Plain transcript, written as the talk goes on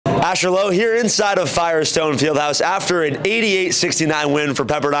Asher Lowe here inside of Firestone Fieldhouse after an 88-69 win for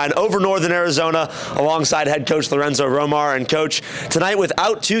Pepperdine over Northern Arizona alongside head coach Lorenzo Romar. And coach, tonight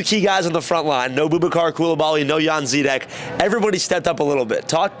without two key guys on the front line, no Boubacar Coulibaly, no Jan Zidek, everybody stepped up a little bit.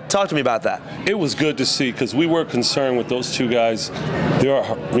 Talk to me about that. It was good to see because we were concerned with those two guys. They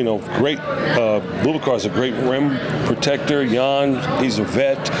are, great. Boubacar's a great rim protector. Jan, he's a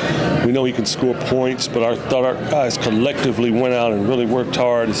vet. We know he can score points, but I thought our guys collectively went out and really worked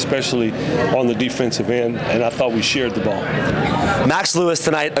hard, especially on the defensive end, and I thought we shared the ball. Max Lewis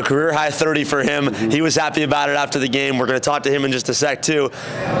tonight, a career-high 30 for him. He was happy about it after the game. We're going to talk to him in just a sec, too.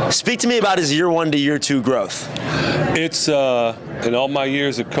 Speak to me about his year 1 to year 2 growth. It's in all my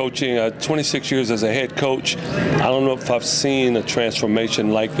years of coaching, 26 years as a head coach, I don't know if I've seen a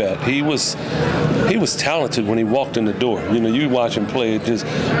transformation like that. He was talented when he walked in the door. You watch him play,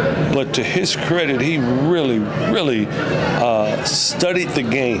 but to his credit, he really studied the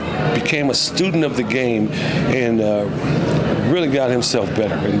game, became a student of the game, and really got himself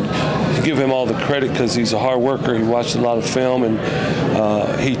better. And give him all the credit because he's a hard worker. He watched a lot of film,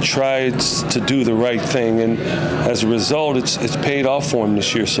 and he tried to do the right thing. And as a result, it's paid off for him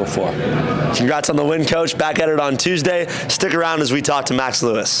this year so far. Congrats on the win, Coach. Back at it on Tuesday. Stick around as we talk to Max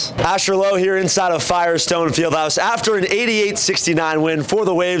Lewis. Asher Lowe here inside of Firestone Fieldhouse after an 88-69 win for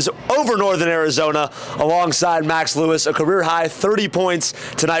the Waves over Northern Arizona alongside Max Lewis. A career-high 30 points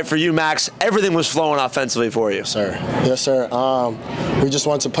tonight for you, Max. Everything was flowing offensively for you. Sir. Yes, sir. We just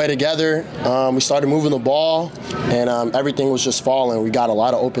wanted to play together. We started moving the ball, and everything was just falling. We got a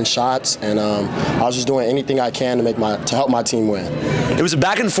lot of open shots, and I was just doing anything I can to help my team win. It was a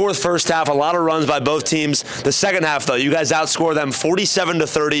back-and-forth first half, a lot of runs by both teams. The second half, though, you guys outscored them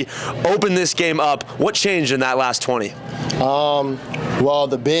 47-30, opened this game up. What changed in that last 20? Well,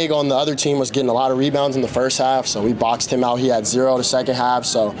 the big on the other team was getting a lot of rebounds in the first half, so we boxed him out. He had 0 the second half,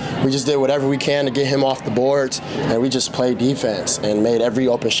 so we just did whatever we can to get him off the boards, and we just played defense and made every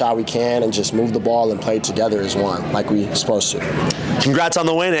open shot we can and just moved the ball and played together as one, like we supposed to. Congrats on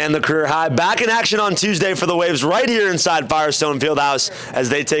the win and the career high. Back in action on Tuesday for the Waves right here inside Firestone Fieldhouse as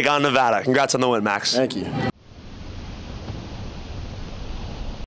they take on Nevada. Congrats on the win, Max. Thank you.